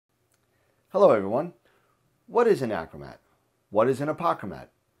Hello everyone. What is an Achromat? What is an Apochromat?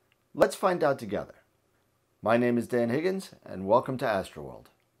 Let's find out together. My name is Dan Higgins and welcome to Astroworld.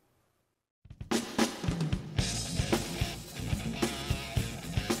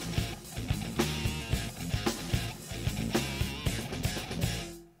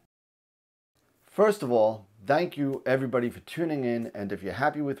 First of all, thank you everybody for tuning in, and if you're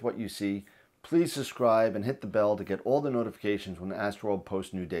happy with what you see, please subscribe and hit the bell to get all the notifications when Astroworld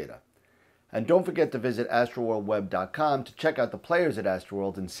posts new data. And don't forget to visit astroworldweb.com to check out the players at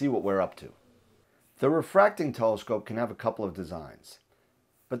Astroworld and see what we're up to. The refracting telescope can have a couple of designs,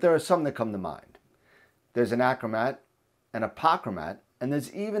 but there are some that come to mind. There's an Achromat, an Apochromat, and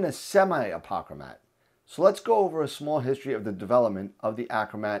there's even a semi-Apochromat. So let's go over a small history of the development of the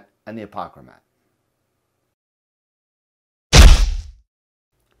Achromat and the Apochromat.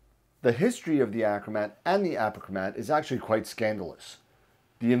 The history of the Achromat and the Apochromat is actually quite scandalous.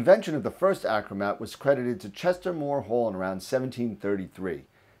 The invention of the first Achromat was credited to Chester Moore Hall in around 1733.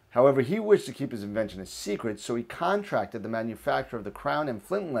 However, he wished to keep his invention a secret, so he contracted the manufacture of the crown and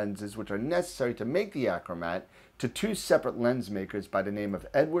flint lenses which are necessary to make the Achromat to two separate lens makers by the name of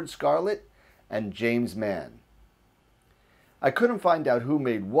Edward Scarlett and James Mann. I couldn't find out who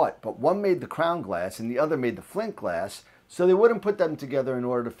made what, but one made the crown glass and the other made the flint glass, so they wouldn't put them together in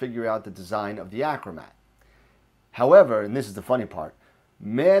order to figure out the design of the Achromat. However, and this is the funny part,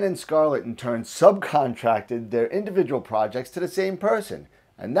 Mann and Scarlett in turn subcontracted their individual projects to the same person,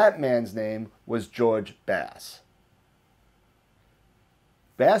 and that man's name was George Bass.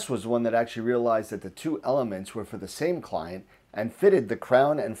 Bass was the one that actually realized that the two elements were for the same client and fitted the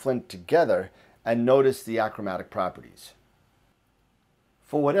crown and flint together and noticed the achromatic properties.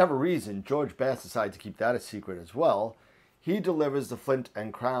 For whatever reason, George Bass decided to keep that a secret as well. He delivers the flint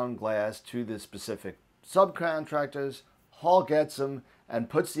and crown glass to the specific subcontractors. Hall gets them and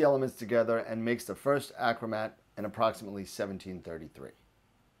puts the elements together and makes the first Achromat in approximately 1733.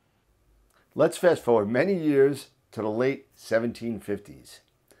 Let's fast forward many years to the late 1750s.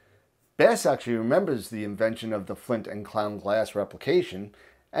 Bass actually remembers the invention of the flint and crown glass replication,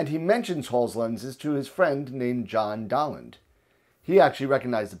 and he mentions Hall's lenses to his friend named John Dolland. He actually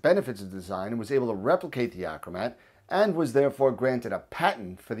recognized the benefits of the design and was able to replicate the Achromat, and was therefore granted a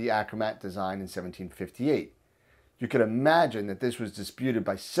patent for the Achromat design in 1758. You can imagine that this was disputed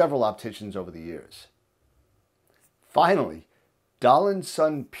by several opticians over the years. Finally, Dolland's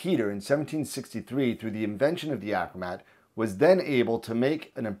son Peter in 1763, through the invention of the Achromat, was then able to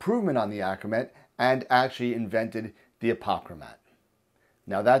make an improvement on the Achromat and actually invented the Apochromat.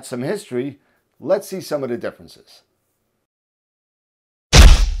 Now that's some history. Let's see some of the differences.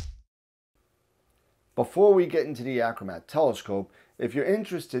 Before we get into the Achromat telescope, if you're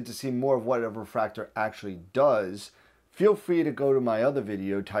interested to see more of what a refractor actually does, feel free to go to my other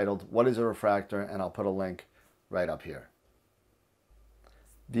video titled What is a Refractor, and I'll put a link right up here.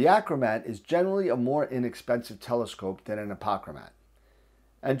 The Achromat is generally a more inexpensive telescope than an Apochromat.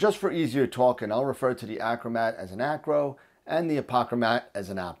 And just for easier talking, I'll refer to the Achromat as an Achro and the Apochromat as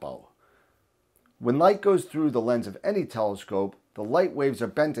an Apo. When light goes through the lens of any telescope, the light waves are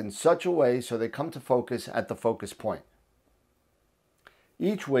bent in such a way so they come to focus at the focus point.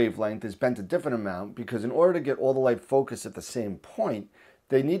 Each wavelength is bent a different amount because in order to get all the light focused at the same point,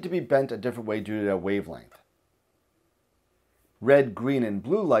 they need to be bent a different way due to their wavelength. Red, green, and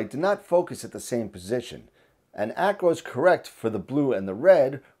blue light do not focus at the same position, and Achro is correct for the blue and the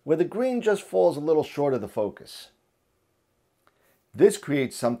red, where the green just falls a little short of the focus. This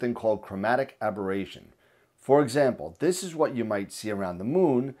creates something called chromatic aberration. For example, this is what you might see around the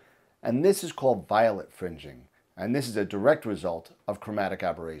moon, and this is called violet fringing, and this is a direct result of chromatic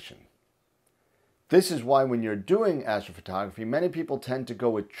aberration. This is why when you're doing astrophotography, many people tend to go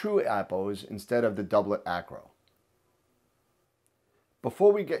with true Apos instead of the doublet Achro.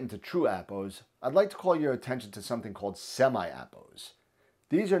 Before we get into true Apos, I'd like to call your attention to something called semi-Apos.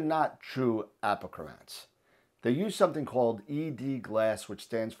 These are not true Apochromats. They use something called ED glass, which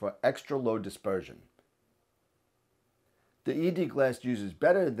stands for extra low dispersion. The ED glass uses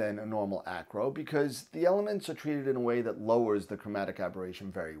better than a normal Achro because the elements are treated in a way that lowers the chromatic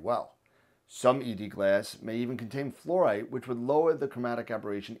aberration very well. Some ED glass may even contain fluorite, which would lower the chromatic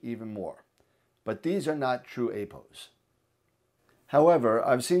aberration even more. But these are not true Apos. However,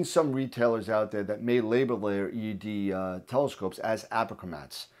 I've seen some retailers out there that may label their ED telescopes as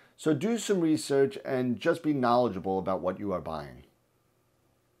Apochromats. So do some research and just be knowledgeable about what you are buying.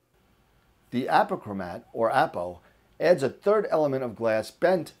 The Apochromat, or Apo, adds a third element of glass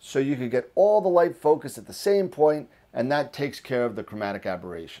bent so you can get all the light focused at the same point, and that takes care of the chromatic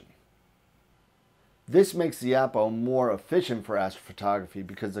aberration. This makes the Apo more efficient for astrophotography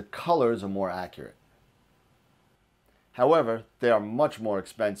because the colors are more accurate. However, they are much more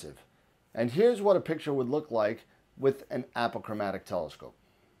expensive. And here's what a picture would look like with an apochromatic telescope.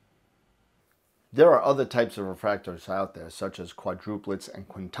 There are other types of refractors out there, such as quadruplets and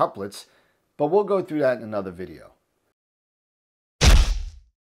quintuplets, but we'll go through that in another video.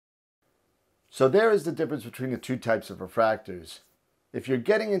 So there is the difference between the two types of refractors. If you're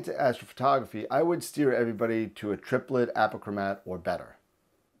getting into astrophotography, I would steer everybody to a triplet, apochromat, or better.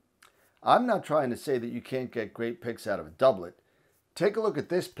 I'm not trying to say that you can't get great pics out of a doublet. Take a look at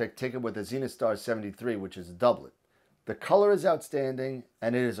this pic taken with a Zenith Star 73, which is a doublet. The color is outstanding,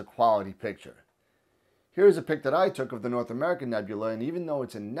 and it is a quality picture. Here is a pic that I took of the North American Nebula, and even though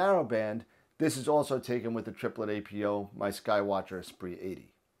it's a narrow band, this is also taken with the triplet APO, my Skywatcher Esprit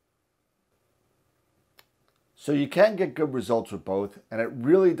 80. So you can get good results with both, and it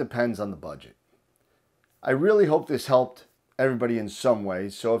really depends on the budget. I really hope this helped everybody in some way,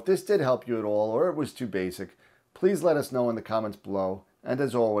 so if this did help you at all, or it was too basic, please let us know in the comments below. And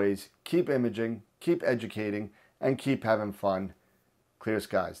as always, keep imaging, keep educating, and keep having fun. Clear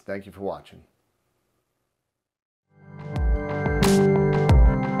skies. Thank you for watching.